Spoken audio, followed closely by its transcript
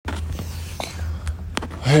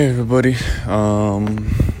Hey everybody.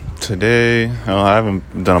 Today I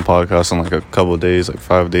haven't done a podcast in like a couple of days, like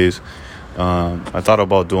 5 days. I thought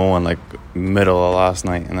about doing one like middle of last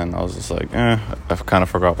night, and then I was just like, I kind of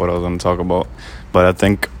forgot what I was going to talk about. But I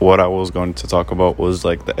think what I was going to talk about was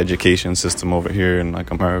like the education system over here in like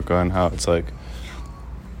America, and how it's like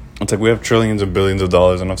we have trillions and billions of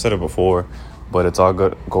dollars, and I've said it before, but it's all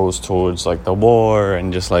goes towards like the war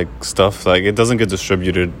and just like stuff. Like it doesn't get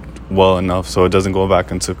distributed well enough, so it doesn't go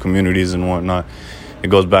back into communities and whatnot. It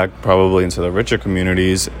goes back probably into the richer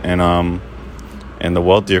communities and the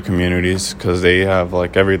wealthier communities, because they have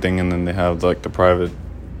like everything, and then they have like the private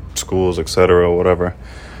schools, etc., whatever.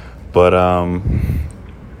 But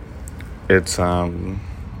it's the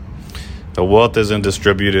wealth isn't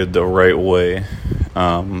distributed the right way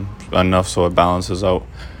enough so it balances out.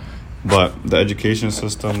 But the education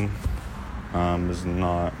system is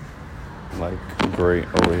not like great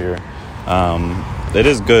over here. It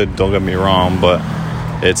is good, don't get me wrong, but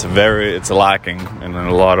it's lacking in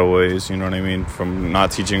a lot of ways, you know what I mean? From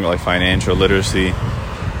not teaching like financial literacy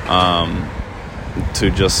to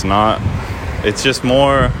just not, it's just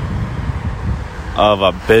more of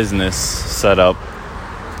a business setup,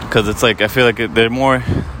 because it's like I feel like they're more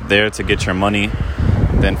there to get your money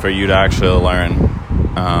than for you to actually learn.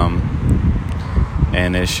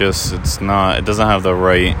 And it doesn't have the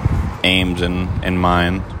right aims in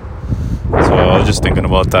mind. So I was just thinking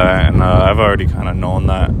about that, and I've already kind of known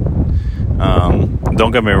that.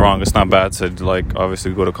 Don't get me wrong, it's not bad to like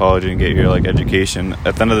obviously go to college and get your like education.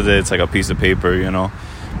 At the end of the day, it's like a piece of paper, you know,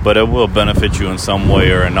 but it will benefit you in some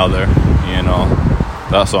way or another, you know.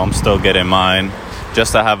 That's what I'm still getting mine,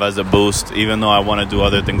 just to have as a boost, even though I want to do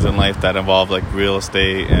other things in life that involve like real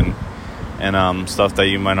estate and stuff that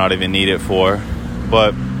you might not even need it for.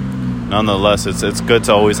 But nonetheless, it's good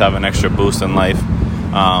to always have an extra boost in life,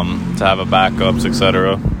 to have a backups,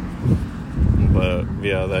 etc. But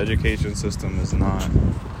yeah, the education system is not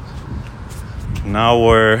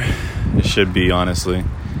where it should be, honestly.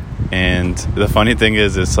 And the funny thing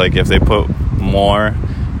is, it's like if they put more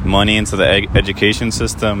money into the education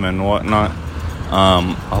system and whatnot,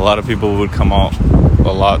 a lot of people would come out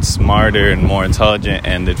a lot smarter and more intelligent,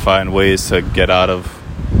 and they'd find ways to get out of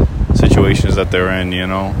situations that they're in, you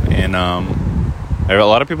know. And a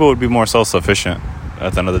lot of people would be more self-sufficient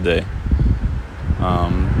at the end of the day.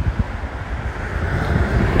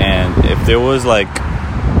 And if there was like,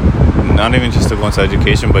 not even just to go into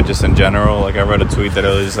education, but just in general, like I read a tweet that it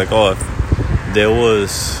was just like, if there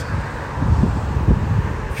was,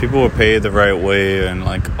 people were paid the right way and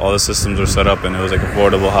like all the systems were set up and it was like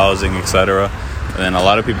affordable housing, etc., then a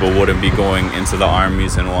lot of people wouldn't be going into the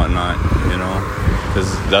armies and whatnot, you know, because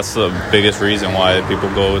that's the biggest reason why people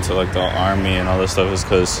go into like the army and all this stuff, is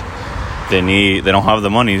because they don't have the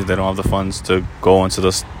money, they don't have the funds to go into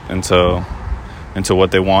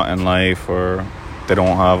what they want in life, or they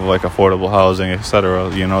don't have like affordable housing, etc.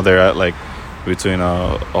 You know, they're at like between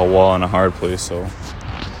a wall and a hard place. So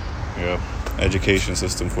yeah, education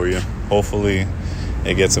system for you. Hopefully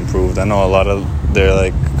it gets improved. I know they're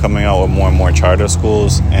like coming out with more and more charter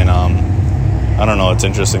schools, and I don't know, it's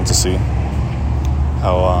interesting to see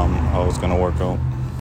how it's gonna work out.